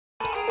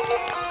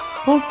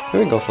Well, here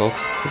we go,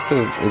 folks. This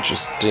is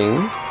interesting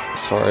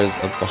as far as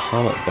a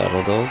Bahamut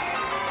battle goes.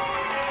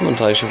 I'm not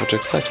entirely sure what to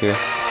expect here.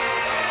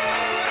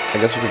 I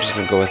guess we're just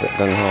gonna go with it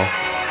gung-ho.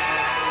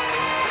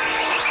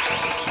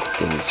 Keep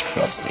things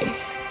frosty.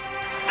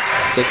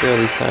 Take care of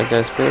these side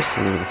guys first,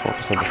 and then we'll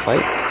focus on the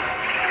fight.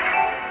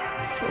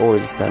 It's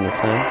always a standard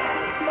plan.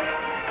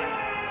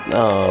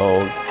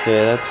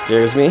 Okay, that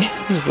scares me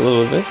just a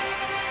little bit.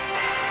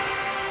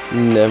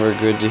 Never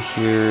good to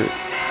hear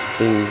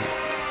things.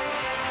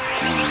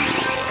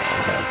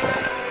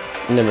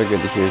 Never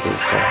good to hear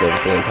things called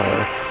devastating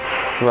power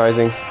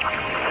rising.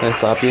 Can I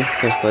stop you?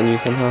 Can I stun you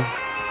somehow?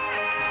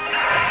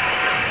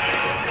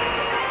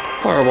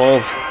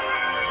 Fireballs!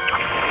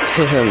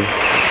 Hit him!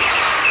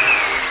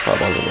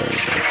 Fireballs are very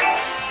good.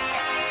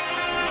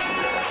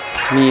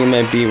 Me and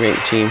my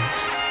B-rank team.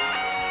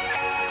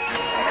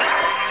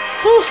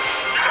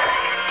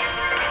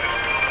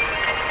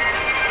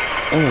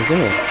 Oh my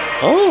goodness.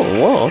 Oh,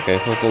 whoa, okay,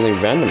 so it's only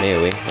random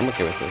AoE. I'm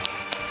okay with this.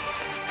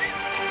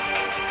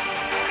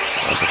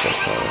 That's a close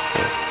call in this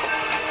case.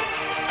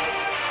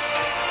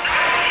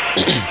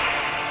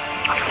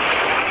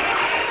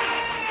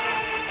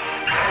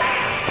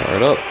 Power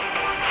it up.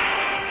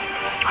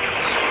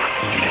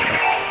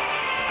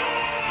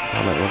 I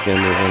might not get a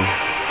move in.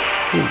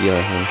 You be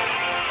on him.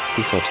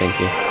 He's so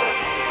tanky.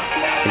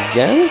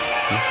 Again?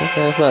 Okay,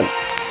 that's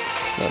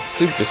not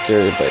super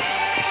scary, but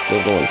I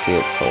still don't see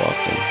it so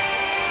often.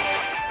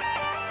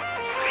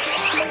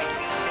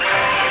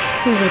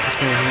 We'll get to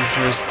Sarah here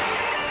first.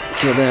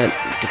 Kill that,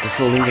 get the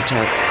full link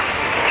attack,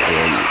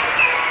 and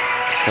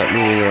start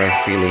moving around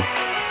freely.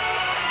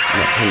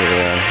 Not pinning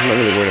around. I'm not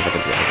really worried about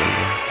the dragon.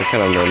 They're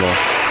kind of normal.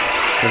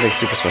 Nothing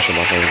super special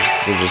about them.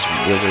 They're just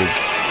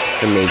wizards.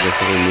 They're mages,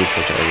 so they're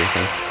neutral to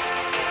everything.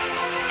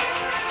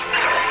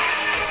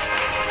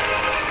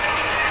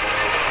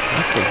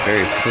 That's a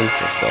very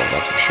painful spell,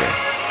 that's for sure.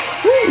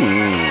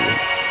 Ooh.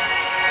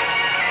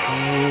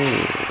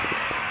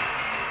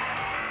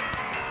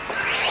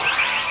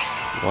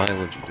 Why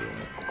would you do that?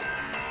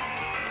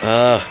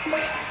 Oh,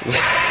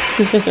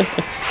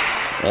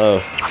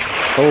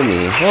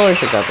 homie. Well, at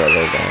least I got that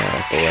little guy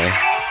out the way.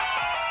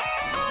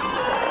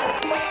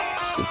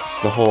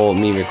 It's the whole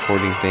me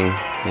recording thing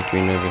making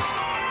me nervous.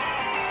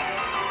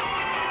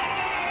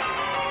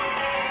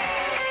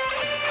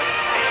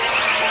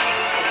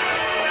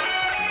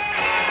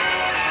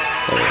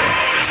 There we go.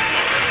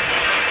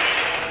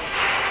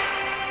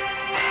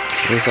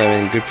 At least I'm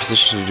in good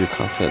position to do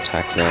constant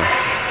attacks now.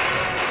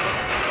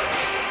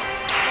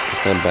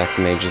 Just gonna back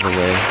the mages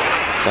away,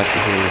 back the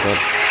heroes up,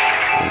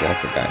 and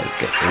let the guys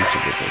get into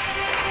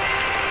business.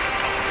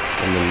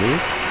 And then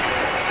move.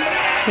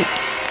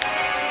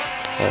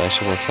 That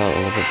actually works out a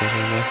little bit better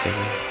than I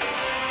figured.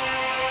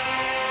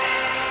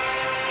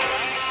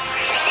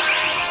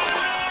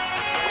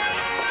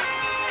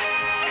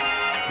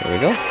 There we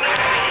go.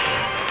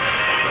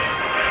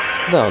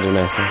 That'll do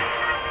nicely.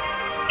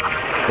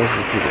 This is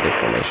a pretty good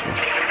formation.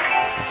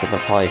 Except I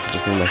probably could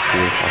just move my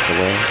feet off the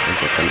way and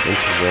get them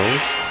into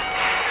rows.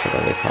 So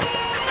that they proc.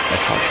 I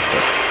proc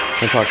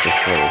 6. They proc the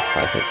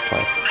 5 hits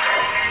twice.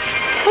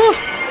 Ah!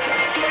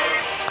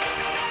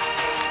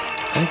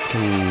 I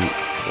can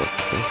work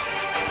with this.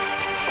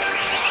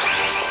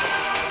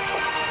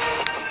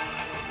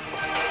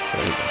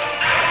 There we go.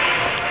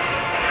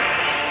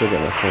 Still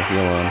get my full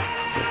heal on.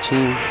 The 2.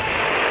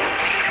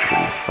 Give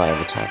me 5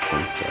 attacks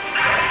in set.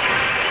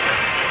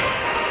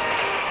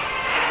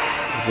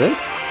 Is it?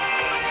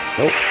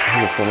 Nope, I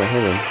think it's one more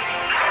hit him.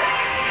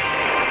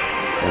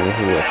 And then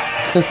he whips.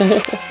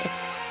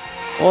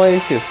 Oh, at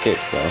least he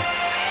escapes though.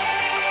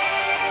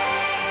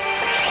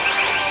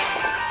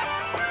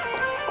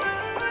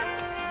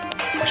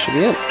 That should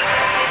be it.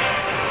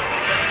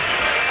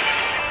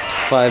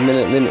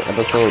 5-minute limit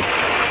episodes.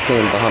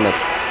 Killing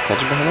Bahamuts.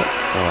 Catch a Bahamut?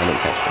 Oh, I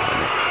didn't catch a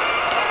Bahamut.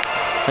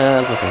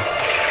 That's okay.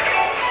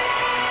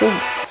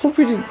 Still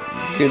pretty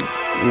good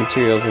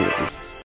materials in